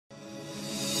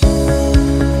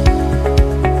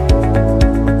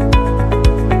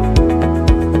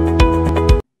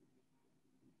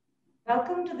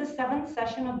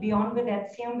session of Beyond with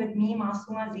Edceum with me,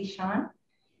 Masooma Zishan.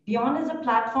 Beyond is a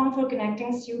platform for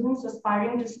connecting students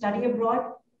aspiring to study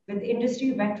abroad with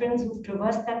industry veterans who've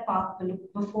traversed that path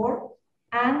before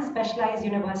and specialized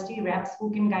university reps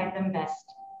who can guide them best.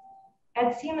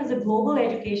 Edceum is a global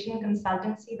education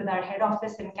consultancy with our head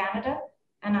office in Canada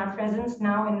and our presence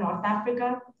now in North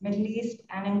Africa, Middle East,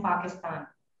 and in Pakistan.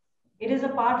 It is a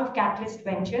part of Catalyst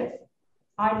Ventures.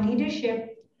 Our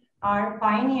leadership are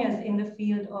pioneers in the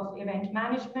field of event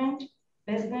management,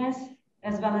 business,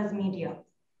 as well as media.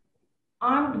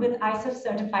 Armed with ISEF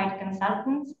certified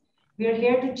consultants, we are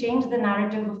here to change the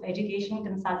narrative of education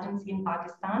consultancy in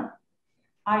Pakistan.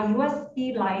 Our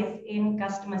USP lies in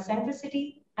customer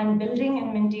centricity and building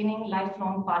and maintaining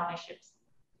lifelong partnerships.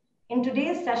 In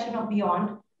today's session of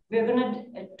Beyond, we're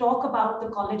going to talk about the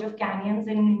College of Canyons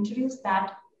and introduce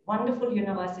that wonderful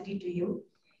university to you.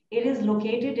 It is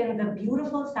located in the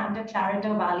beautiful Santa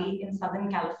Clarita Valley in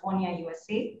Southern California,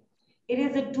 USA. It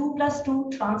is a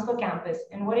 2+2 transfer campus.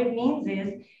 And what it means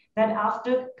is that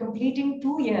after completing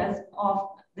 2 years of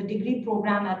the degree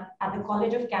program at the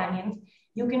College of Canyons,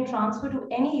 you can transfer to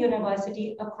any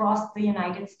university across the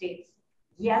United States.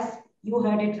 Yes, you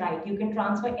heard it right. You can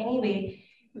transfer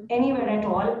anywhere at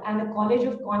all. And the College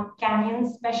of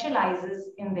Canyons specializes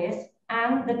in this,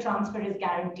 and the transfer is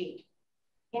guaranteed.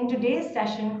 In today's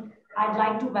session, I'd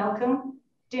like to welcome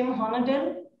Tim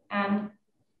Honadel,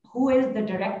 who is the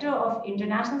Director of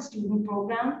International Student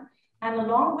Program. And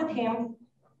along with him,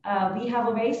 we have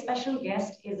a very special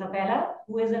guest, Isabella,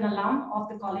 who is an alum of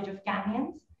the College of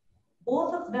Canyons.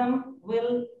 Both of them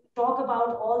will talk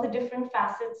about all the different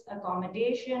facets: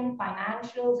 accommodation,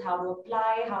 financials, how to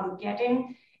apply, how to get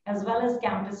in, as well as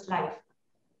campus life.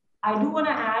 I do want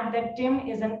to add that Tim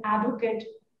is an advocate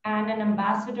and an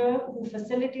ambassador who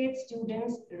facilitates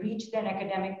students reach their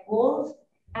academic goals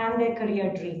and their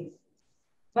career dreams.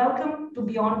 Welcome to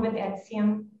Beyond with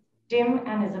Edceum, Tim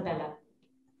and Isabella.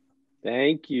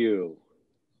 Thank you.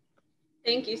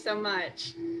 Thank you so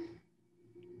much.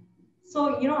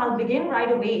 So, I'll begin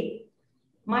right away.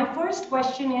 My first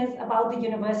question is about the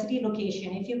university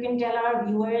location. If you can tell our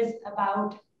viewers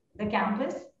about the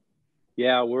campus.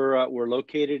 Yeah, we're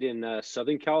located in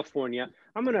Southern California.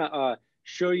 I'm gonna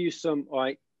show you some.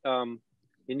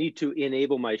 You need to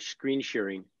enable my screen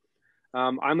sharing.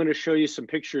 I'm gonna show you some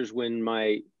pictures when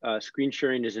my screen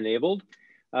sharing is enabled.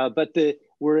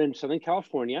 We're in Southern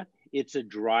California. It's a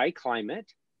dry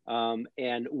climate,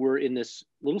 and we're in this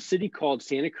little city called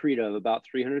Santa Clarita of about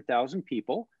 300,000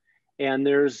 people. And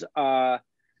there's no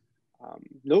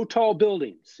tall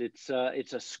buildings. It's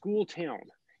a school town.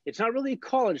 It's not really a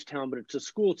college town, but it's a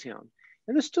school town.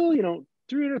 And there's still,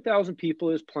 300,000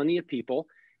 people is plenty of people,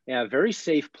 and a very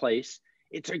safe place.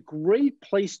 It's a great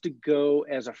place to go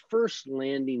as a first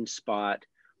landing spot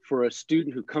for a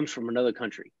student who comes from another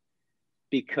country,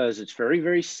 because it's very,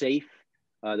 very safe.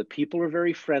 The people are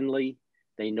very friendly.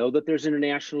 They know that there's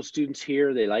international students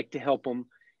here. They like to help them.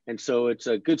 And so it's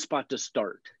a good spot to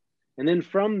start. And then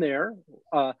from there,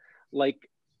 like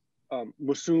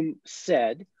Masoom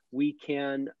said, we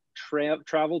can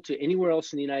travel to anywhere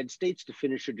else in the United States to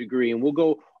finish a degree. And we'll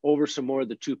go over some more of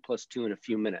the 2+2 in a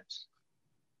few minutes.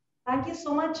 Thank you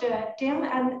so much, Tim.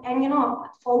 And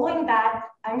following that,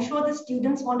 I'm sure the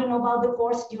students want to know about the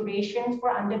course duration for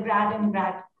undergrad and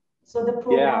grad. So the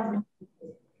program. Yeah,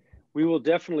 we will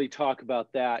definitely talk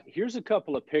about that. Here's a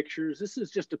couple of pictures. This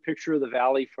is just a picture of the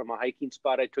valley from a hiking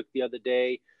spot I took the other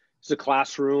day. It's a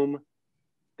classroom.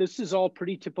 This is all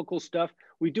pretty typical stuff.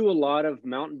 We do a lot of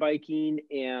mountain biking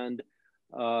and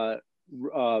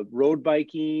road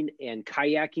biking and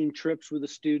kayaking trips with the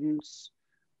students.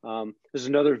 There's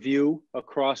another view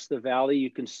across the valley.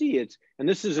 You can see it. And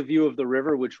this is a view of the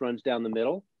river, which runs down the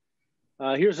middle.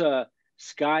 Here's a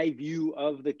sky view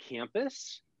of the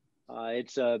campus.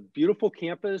 It's a beautiful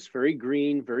campus, very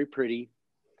green, very pretty.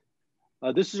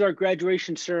 This is our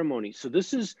graduation ceremony. So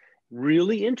this is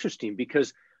really interesting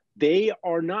because they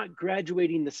are not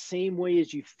graduating the same way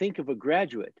as you think of a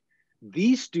graduate.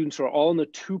 These students are all in the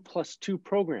 2+2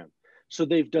 program. So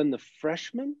they've done the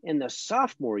freshman and the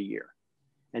sophomore year.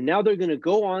 And now they're going to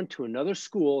go on to another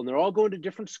school, and they're all going to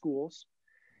different schools.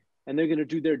 And they're going to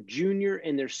do their junior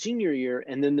and their senior year,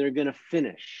 and then they're going to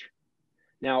finish.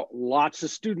 Now, lots of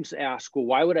students ask, well,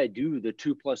 why would I do the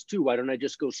 2+2? Why don't I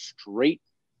just go straight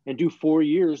and do 4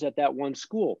 years at that one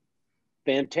school?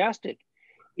 Fantastic.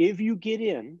 If you get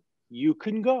in, you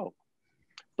can go.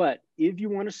 But if you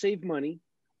want to save money,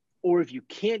 or if you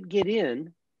can't get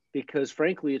in, because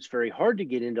frankly, it's very hard to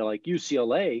get into like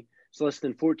UCLA, it's less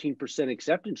than 14%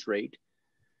 acceptance rate.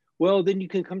 Well, then you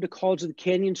can come to College of the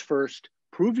Canyons first,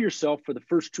 prove yourself for the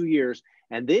first 2 years,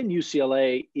 And then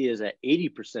UCLA is at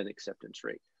 80% acceptance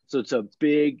rate. So it's a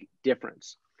big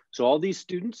difference. So all these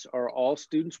students are all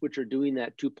students which are doing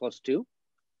that 2+2.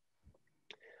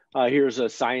 Here's a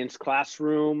science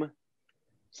classroom.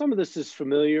 Some of this is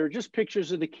familiar, just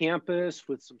pictures of the campus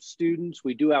with some students.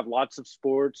 We do have lots of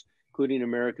sports, including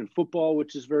American football,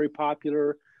 which is very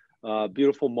popular.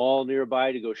 Beautiful mall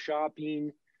nearby to go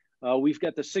shopping. We've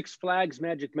got the Six Flags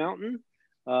Magic Mountain.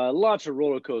 Lots of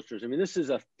roller coasters. I mean, this is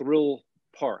a thrill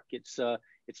park. It's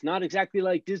not exactly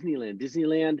like Disneyland.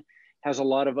 Disneyland has a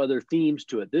lot of other themes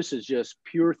to it. This is just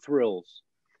pure thrills.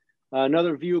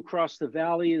 Another view across the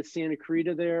valley of Santa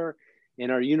Clarita there in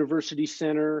our university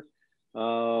center.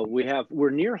 We're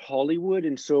near Hollywood,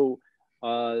 and so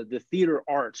the theater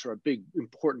arts are a big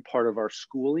important part of our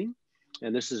schooling.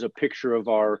 And this is a picture of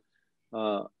our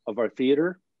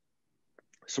theater.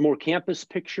 Some more campus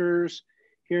pictures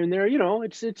here and there. You know,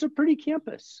 it's a pretty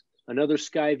campus. Another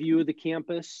sky view of the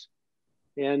campus.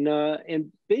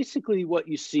 And basically what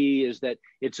you see is that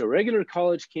it's a regular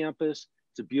college campus.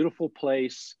 It's a beautiful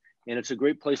place, and it's a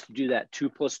great place to do that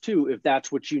 2+2 if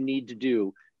that's what you need to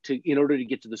do in order to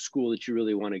get to the school that you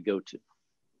really want to go to.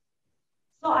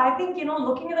 So I think, you know,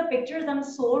 looking at the pictures, I'm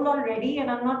sold already, and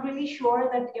I'm not really sure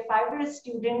that if I were a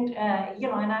student, you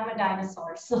know, and I'm a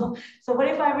dinosaur. So what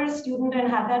if I were a student and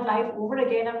had that life over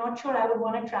again? I'm not sure I would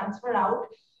want to transfer out.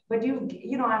 But you've,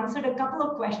 you know, answered a couple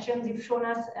of questions. You've shown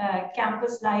us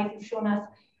campus life. You've shown us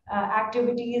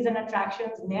activities and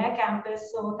attractions near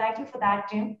campus. So thank you for that,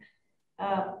 Tim.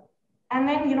 And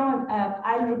then, you know,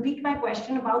 I'll repeat my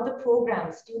question about the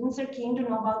programs. Students are keen to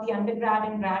know about the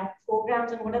undergrad and grad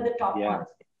programs, and what are the top ones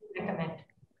that you recommend?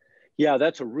 Yeah,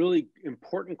 that's a really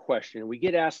important question. We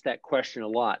get asked that question a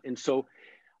lot. And so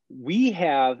we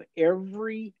have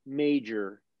every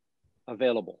major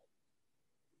available.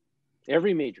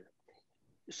 Every major.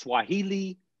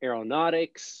 Swahili,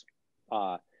 aeronautics,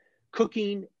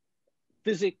 cooking,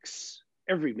 physics,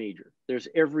 every major. There's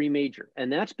every major.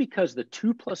 And that's because the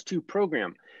 2+2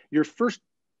 program, your first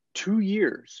 2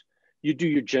 years, you do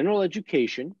your general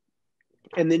education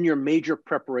and then your major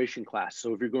preparation class.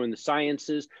 So if you're going to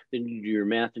sciences, then you do your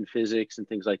math and physics and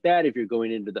things like that. If you're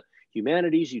going into the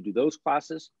humanities, you do those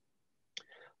classes.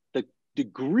 The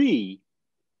degree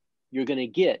you're going to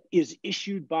get is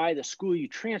issued by the school you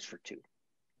transfer to.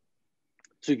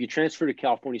 So if you transfer to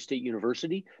California State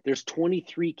University, there's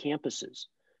 23 campuses,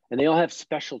 and they all have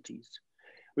specialties.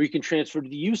 Or you can transfer to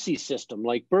the UC system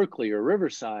like Berkeley or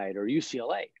Riverside or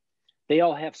UCLA. They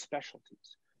all have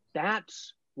specialties.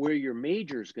 That's where your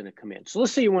major is going to come in. So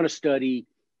let's say you want to study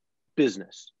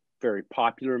business, very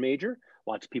popular major.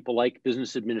 Lots of people like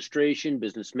business administration,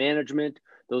 business management,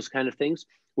 those kind of things.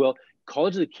 Well,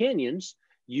 College of the Canyons,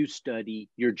 you study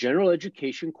your general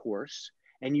education course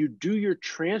and you do your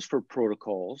transfer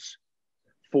protocols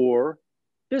for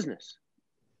business.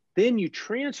 Then you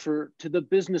transfer to the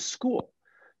business school.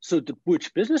 So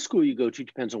which business school you go to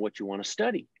depends on what you want to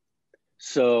study.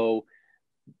 So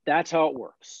that's how it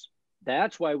works.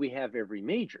 That's why we have every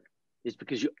major, is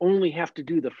because you only have to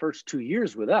do the first 2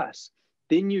 years with us,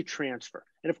 then you transfer.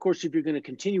 And of course, if you're going to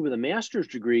continue with a master's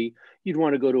degree, you'd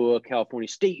want to go to a California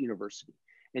State University.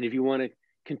 And if you want to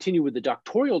continue with the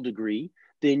doctoral degree,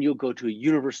 then you'll go to a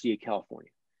University of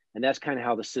California. And that's kind of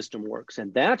how the system works.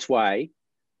 And that's why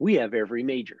we have every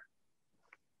major.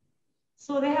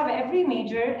 So they have every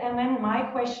major. And then my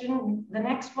question, the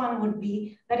next one would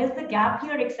be, that is the gap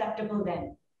year acceptable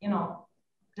then? You know,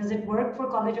 does it work for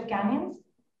College of Canyons?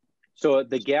 So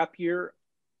the gap year,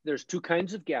 there's two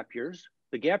kinds of gap years.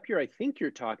 The gap year I think you're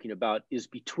talking about is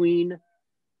between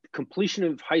completion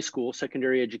of high school,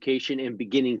 secondary education, and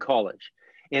beginning college.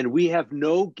 And we have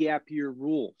no gap year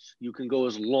rules. You can go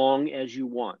as long as you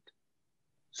want.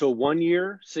 So 1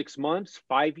 year, 6 months,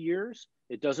 5 years,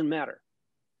 it doesn't matter.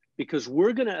 Because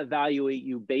we're going to evaluate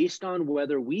you based on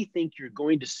whether we think you're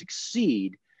going to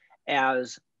succeed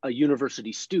as a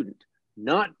university student,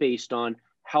 not based on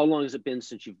how long has it been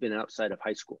since you've been outside of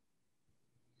high school.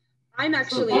 I'm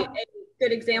actually a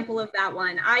good example of that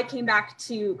one. I came back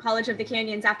to College of the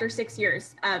Canyons after 6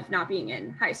 years of not being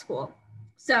in high school.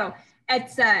 So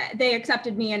they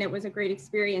accepted me, and it was a great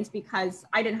experience because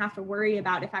I didn't have to worry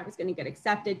about if I was going to get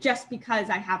accepted just because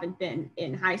I haven't been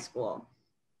in high school.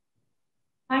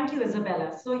 Thank you,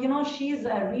 Isabella. So, you know, she's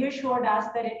reassured us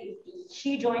that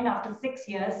she joined after 6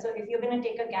 years. So if you're going to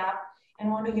take a gap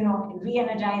and want to, you know,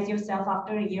 re-energize yourself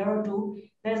after a year or two,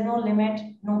 there's no limit,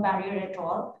 no barrier at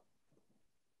all.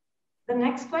 The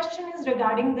next question is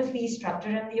regarding the fee structure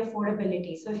and the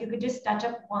affordability. So if you could just touch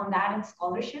up on that and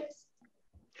scholarships.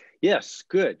 Yes,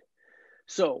 good.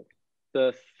 So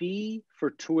the fee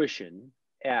for tuition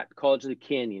at College of the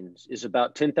Canyons is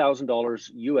about $10,000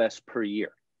 US per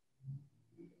year.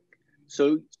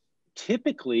 So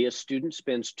typically a student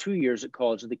spends 2 years at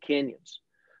College of the Canyons.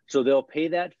 So they'll pay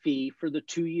that fee for the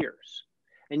 2 years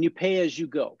and you pay as you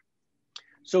go.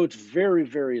 So it's very,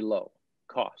 very low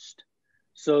cost.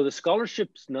 So the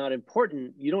scholarship's not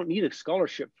important. You don't need a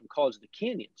scholarship from College of the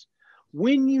Canyons.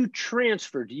 When you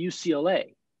transfer to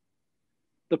UCLA,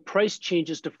 the price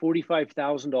changes to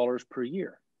 $45,000 per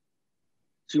year.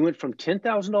 So you went from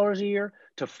 $10,000 a year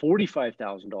to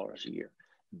 $45,000 a year.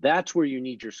 That's where you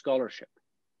need your scholarship.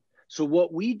 So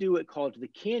what we do at College of the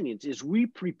Canyons is we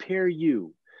prepare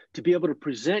you to be able to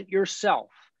present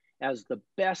yourself as the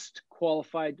best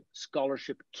qualified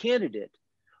scholarship candidate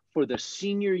for the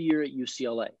senior year at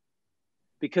UCLA.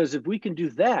 Because if we can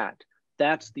do that,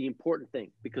 that's the important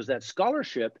thing, because that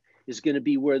scholarship is going to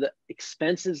be where the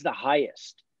expense is the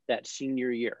highest that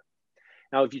senior year.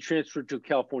 Now, if you transfer to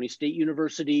California State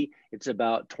University, it's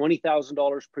about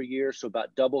 $20,000 per year, so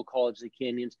about double College of the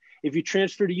Canyons. If you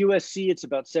transfer to USC, it's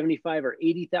about $75,000 or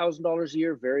 $80,000 a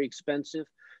year, very expensive.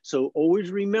 So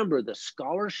always remember, the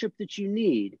scholarship that you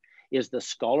need is the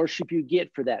scholarship you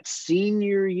get for that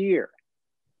senior year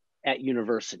at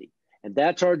university. And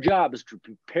that's our job, is to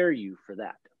prepare you for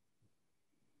that.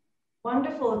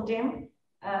 Wonderful, Tim.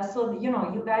 So,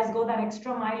 you guys go that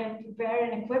extra mile and prepare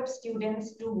and equip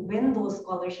students to win those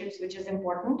scholarships, which is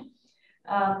important.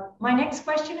 My next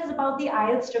question is about the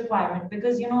IELTS requirement,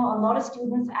 because, a lot of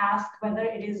students ask whether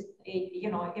it is,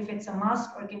 if it's a must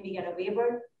or can we get a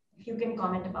waiver? If you can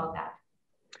comment about that.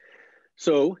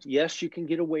 So yes, you can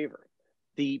get a waiver.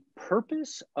 The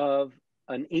purpose of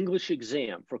an English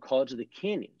exam for College of the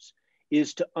Canyons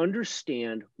is to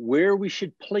understand where we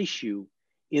should place you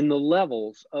in the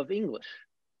levels of English.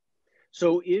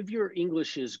 So if your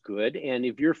English is good, and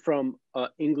if you're from an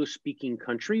English-speaking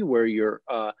country where your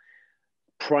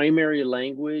primary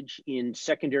language in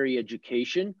secondary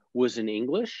education was in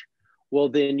English, well,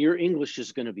 then your English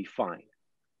is going to be fine.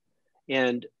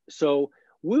 And so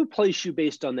we'll place you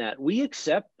based on that. We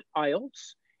accept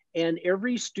IELTS, and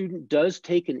every student does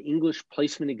take an English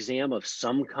placement exam of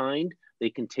some kind. They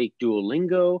can take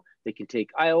Duolingo, they can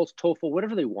take IELTS, TOEFL,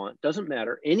 whatever they want, doesn't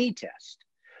matter, any test.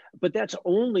 But that's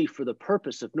only for the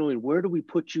purpose of knowing where do we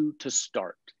put you to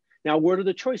start. Now, what are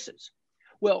the choices?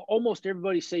 Well, almost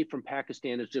everybody, say from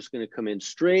Pakistan, is just going to come in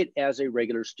straight as a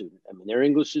regular student. I mean, their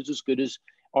English is as good as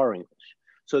our English.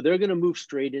 So they're going to move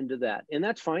straight into that. And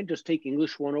that's fine, just take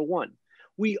English 101.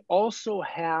 We also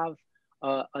have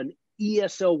an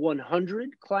ESL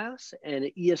 100 class and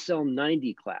an ESL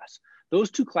 90 class.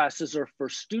 Those two classes are for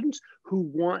students who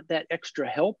want that extra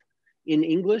help in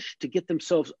English to get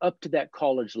themselves up to that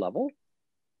college level.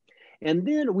 And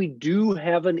then we do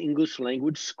have an English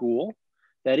language school.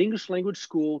 That English language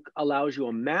school allows you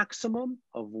a maximum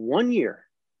of 1 year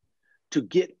to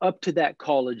get up to that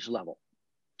college level.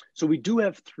 So we do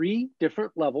have 3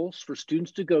 different levels for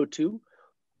students to go to.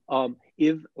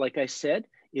 If, like I said,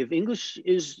 if English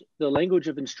is the language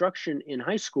of instruction in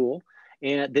high school,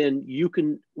 and then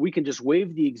we can just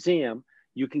waive the exam,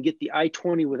 you can get the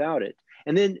I-20 without it.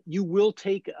 And then you will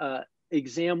take an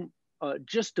exam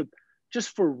just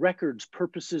for records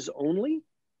purposes only,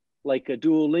 like a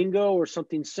Duolingo or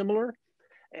something similar.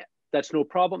 That's no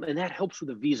problem. And that helps with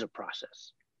the visa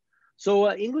process.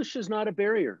 So English is not a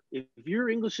barrier. If your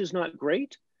English is not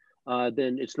great,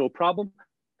 then it's no problem.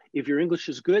 If your English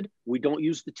is good, we don't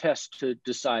use the test to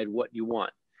decide what you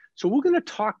want. So we're going to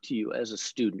talk to you as a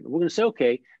student. We're going to say,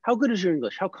 okay, how good is your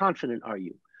English? How confident are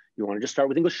you? You want to just start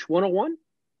with English 101?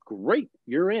 Great,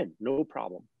 you're in, no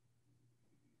problem.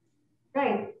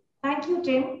 Right, thank you,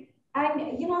 Tim.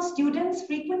 And, students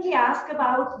frequently ask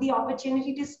about the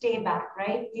opportunity to stay back,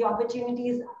 right? The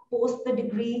opportunities post the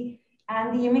degree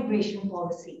and the immigration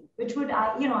policy, which would,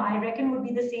 I reckon would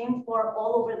be the same for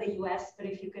all over the US, but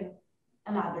if you can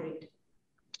elaborate.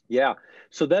 Yeah,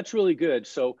 so that's really good.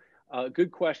 So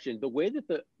good question. The way that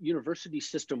the university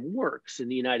system works in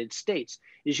the United States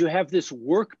is you have this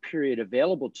work period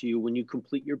available to you when you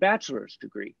complete your bachelor's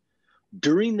degree.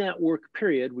 During that work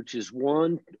period, which is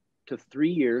 1 to 3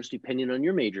 years, depending on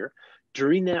your major,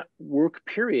 during that work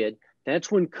period,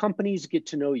 that's when companies get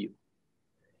to know you.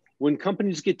 When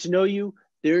companies get to know you,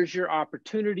 there's your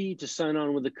opportunity to sign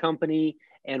on with a company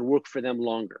and work for them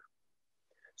longer.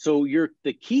 So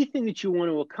the key thing that you want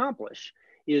to accomplish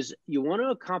is you want to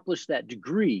accomplish that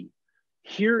degree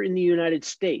here in the United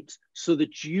States so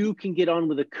that you can get on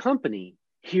with a company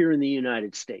here in the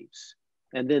United States.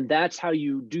 And then that's how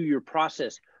you do your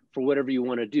process for whatever you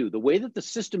want to do. The way that the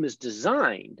system is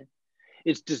designed,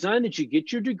 it's designed that you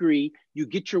get your degree, you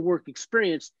get your work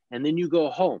experience, and then you go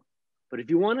home. But if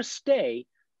you want to stay,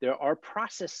 there are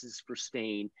processes for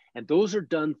staying, and those are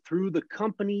done through the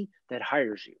company that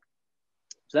hires you.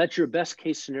 So that's your best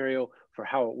case scenario for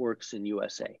how it works in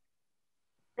USA.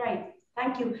 Right.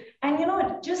 Thank you.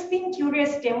 And just being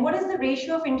curious, Tim, what is the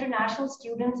ratio of international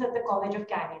students at the College of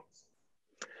Canyons?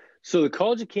 So the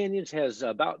College of Canyons has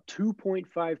about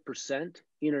 2.5%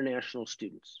 international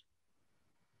students.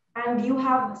 And you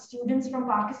have students from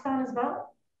Pakistan as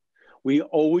well? We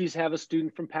always have a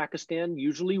student from Pakistan,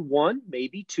 usually one,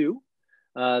 maybe two.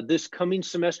 This coming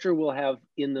semester we'll have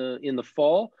in the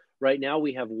fall. Right now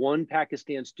we have one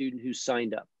Pakistan student who's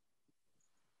signed up.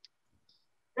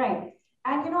 Right.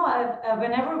 And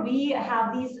whenever we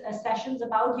have these sessions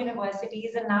about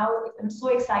universities, and now I'm so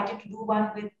excited to do one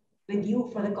with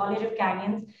you for the College of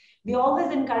Canyons, we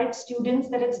always encourage students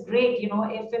that it's great,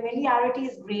 if familiarity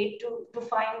is great to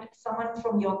find someone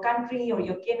from your country or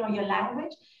your kin or your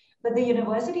language, but the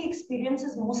university experience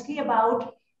is mostly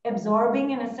about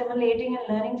absorbing and assimilating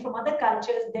and learning from other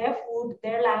cultures, their food,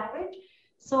 their language.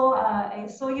 So,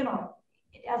 as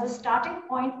a starting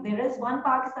point, there is one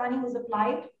Pakistani who's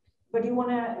applied, but you want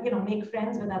to, make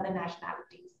friends with other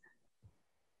nationalities.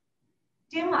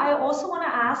 Tim, I also want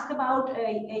to ask about,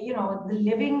 the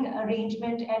living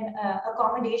arrangement and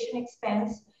accommodation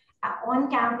expense on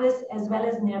campus as well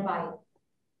as nearby.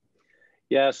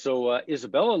 Yeah, so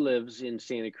Isabella lives in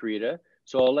Santa Clarita,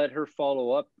 so I'll let her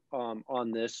follow up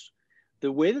on this.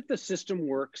 The way that the system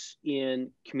works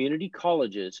in community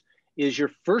colleges is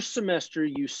your first semester,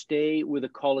 you stay with a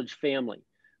college family.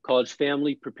 College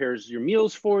family prepares your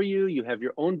meals for you. You have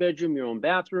your own bedroom, your own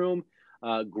bathroom,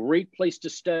 great place to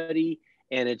study,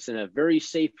 and it's in a very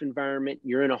safe environment.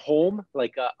 You're in a home,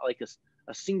 like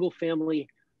a single family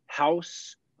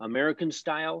house, American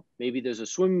style. Maybe there's a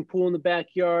swimming pool in the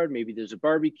backyard, maybe there's a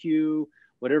barbecue,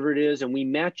 whatever it is, and we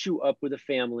match you up with a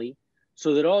family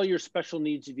so that all your special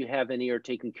needs, if you have any, are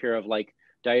taken care of, like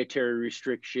dietary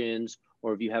restrictions,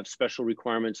 or if you have special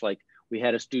requirements, like we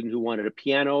had a student who wanted a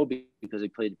piano because he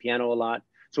played the piano a lot.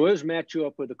 So we always match you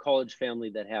up with a college family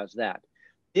that has that.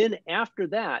 Then after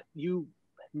that, you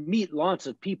meet lots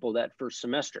of people that first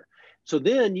semester. So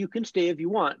then you can stay if you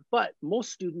want, but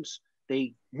most students,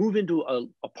 they move into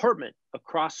an apartment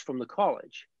across from the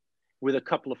college with a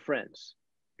couple of friends,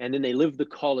 and then they live the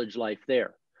college life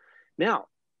there. Now,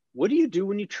 what do you do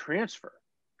when you transfer?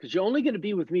 Because you're only going to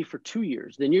be with me for 2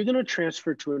 years, then you're going to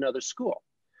transfer to another school.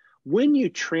 When you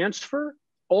transfer,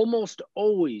 almost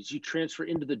always you transfer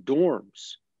into the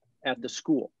dorms at the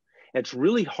school. It's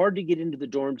really hard to get into the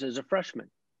dorms as a freshman.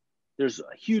 There's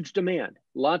a huge demand.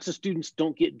 Lots of students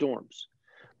don't get dorms.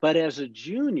 But as a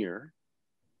junior,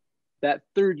 that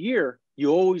third year, you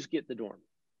always get the dorm.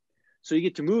 So you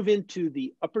get to move into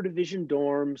the upper division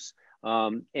dorms,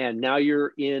 and now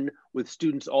you're in with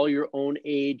students all your own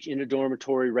age in a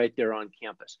dormitory right there on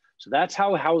campus. So that's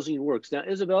how housing works. Now,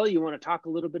 Isabella, you want to talk a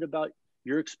little bit about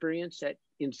your experience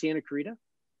in Santa Clarita?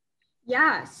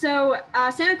 Yeah, so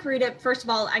Santa Clarita, first of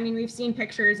all, I mean, we've seen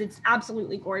pictures. It's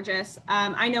absolutely gorgeous.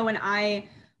 I know when I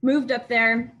moved up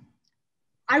there,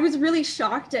 I was really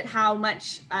shocked at how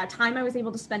much time I was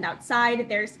able to spend outside.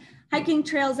 There's hiking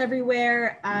trails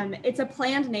everywhere. It's a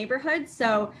planned neighborhood.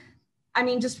 So, I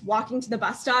mean, just walking to the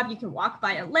bus stop, you can walk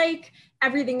by a lake.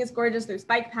 Everything is gorgeous. There's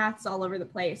bike paths all over the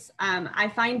place.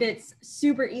 I find it's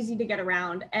super easy to get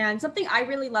around. And something I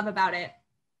really love about it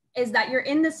is that you're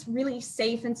in this really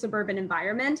safe and suburban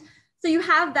environment. So you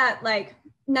have that like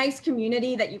nice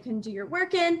community that you can do your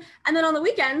work in. And then on the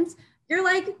weekends, you're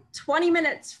like 20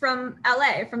 minutes from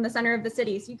LA, from the center of the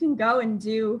city. So you can go and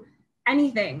do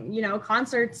anything,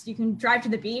 concerts. You can drive to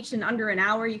the beach in under an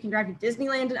hour. You can drive to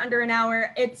Disneyland in under an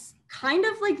hour. It's kind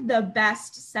of like the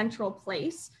best central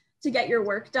place to get your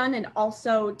work done and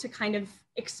also to kind of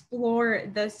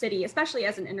explore the city, especially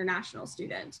as an international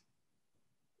student.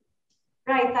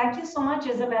 Right. Thank you so much,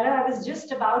 Isabella. I was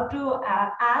just about to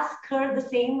ask her the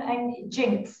same and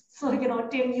jinx. So,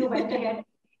 Tim, you went ahead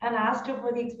and asked her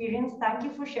for the experience. Thank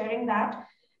you for sharing that.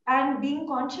 And being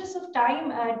conscious of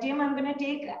time, Tim, I'm going to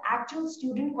take actual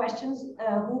student questions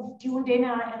who've tuned in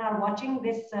and are watching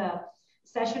this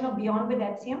session of Beyond with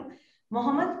Edceum.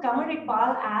 Mohammed Kamar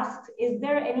Iqbal asks, is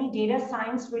there any data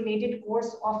science related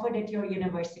course offered at your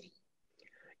university?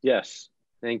 Yes.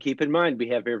 And keep in mind, we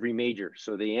have every major.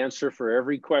 So the answer for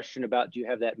every question about do you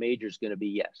have that major is going to be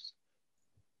yes.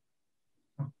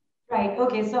 Right.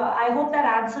 Okay. So I hope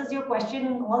that answers your question.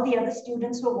 And all the other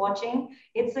students who are watching,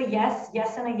 it's a yes,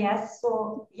 yes, and a yes.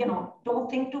 So, don't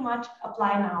think too much,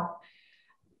 apply now.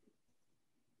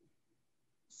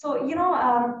 So,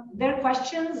 there are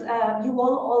questions. You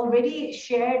all already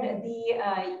shared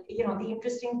the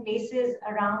interesting places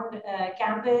around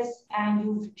campus, and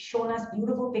you've shown us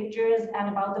beautiful pictures and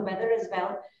about the weather as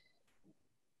well.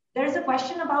 There's a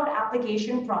question about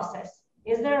application process.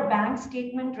 Is there a bank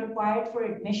statement required for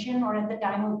admission or at the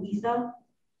time of visa?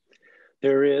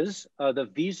 There is. The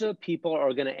visa people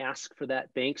are going to ask for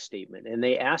that bank statement, and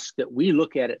they ask that we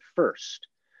look at it first.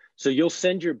 So you'll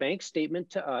send your bank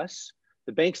statement to us.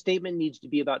 The bank statement needs to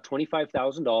be about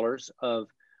 $25,000 of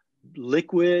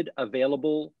liquid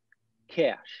available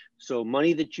cash, so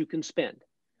money that you can spend.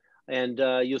 And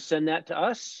you'll send that to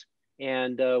us,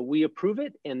 and we approve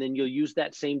it, and then you'll use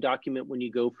that same document when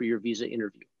you go for your visa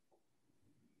interview.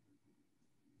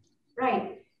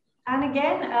 Right. And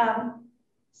again,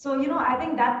 so, I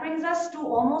think that brings us to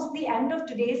almost the end of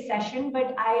today's session,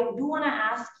 but I do want to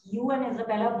ask you and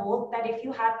Isabella both that if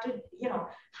you had to,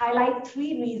 highlight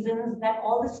 3 reasons that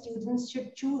all the students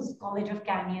should choose College of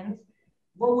Canyons,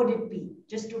 what would it be?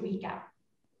 Just to recap.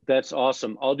 That's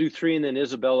awesome. I'll do 3 and then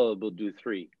Isabella will do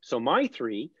 3. So my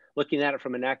 3, looking at it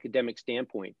from an academic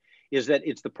standpoint, is that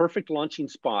it's the perfect launching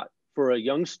spot for a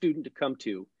young student to come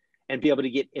to and be able to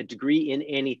get a degree in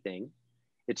anything.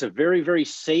 It's a very, very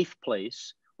safe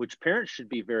place, which parents should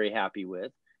be very happy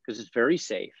with because it's very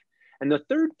safe. And the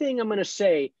third thing I'm going to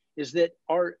say is that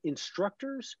our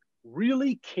instructors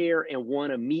really care and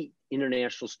want to meet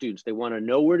international students. They want to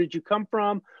know, where did you come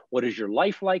from? What is your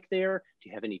life like there? Do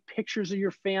you have any pictures of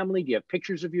your family? Do you have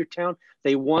pictures of your town?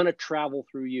 They want to travel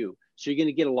through you. So you're going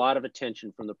to get a lot of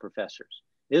attention from the professors.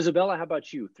 Isabella, how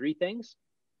about you? 3 things?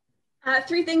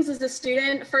 3 things as a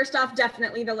student. First off,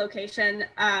 definitely the location.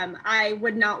 I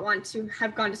would not want to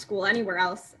have gone to school anywhere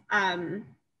else.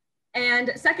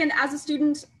 And second, as a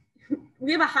student,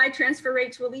 we have a high transfer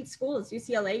rate to elite schools,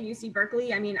 UCLA, UC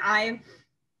Berkeley. I mean, I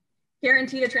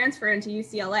guaranteed a transfer into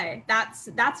UCLA.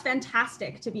 That's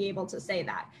fantastic to be able to say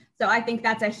that. So I think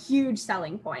that's a huge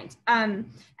selling point. And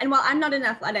while I'm not in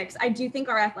athletics, I do think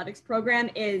our athletics program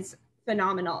is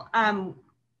phenomenal.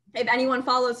 If anyone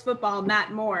follows football,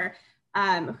 Matt Moore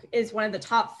is one of the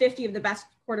top 50 of the best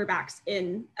quarterbacks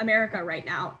in America right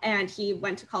now. And he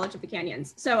went to College of the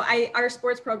Canyons. So our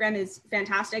sports program is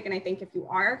fantastic. And I think if you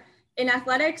are in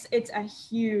athletics, it's a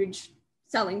huge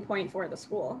selling point for the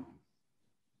school.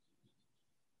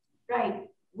 Right.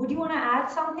 Would you want to add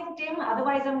something, Tim?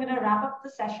 Otherwise, I'm going to wrap up the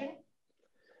session.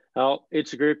 Oh,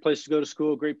 it's a great place to go to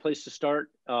school, a great place to start.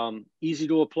 Easy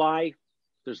to apply.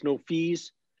 There's no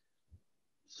fees.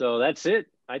 So that's it.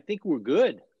 I think we're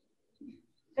good.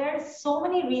 There's so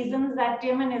many reasons that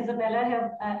Tim and Isabella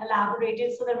have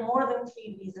elaborated. So there are more than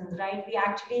 3 reasons, right?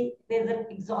 There's an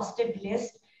exhaustive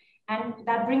list. And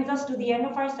that brings us to the end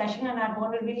of our session. And I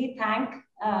want to really thank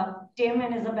Tim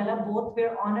and Isabella both.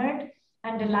 We're honored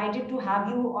and delighted to have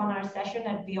you on our session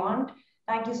at Beyond.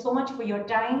 Thank you so much for your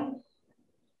time.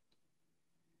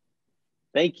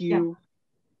 Thank you.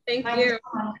 Yeah. Thank you.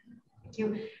 Thank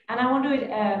you. And I want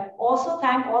to also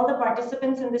thank all the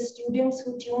participants and the students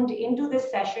who tuned into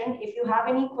this session. If you have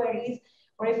any queries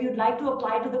or if you'd like to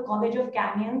apply to the College of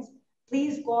Canyons,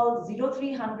 please call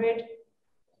 0300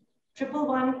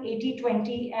 111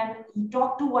 8020 and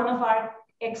talk to one of our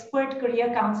expert career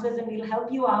counselors, and we'll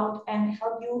help you out and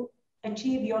help you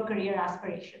achieve your career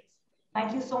aspirations.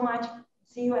 Thank you so much.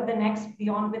 See you at the next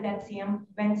Beyond with Edceum,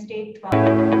 Wednesday,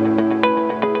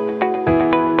 12.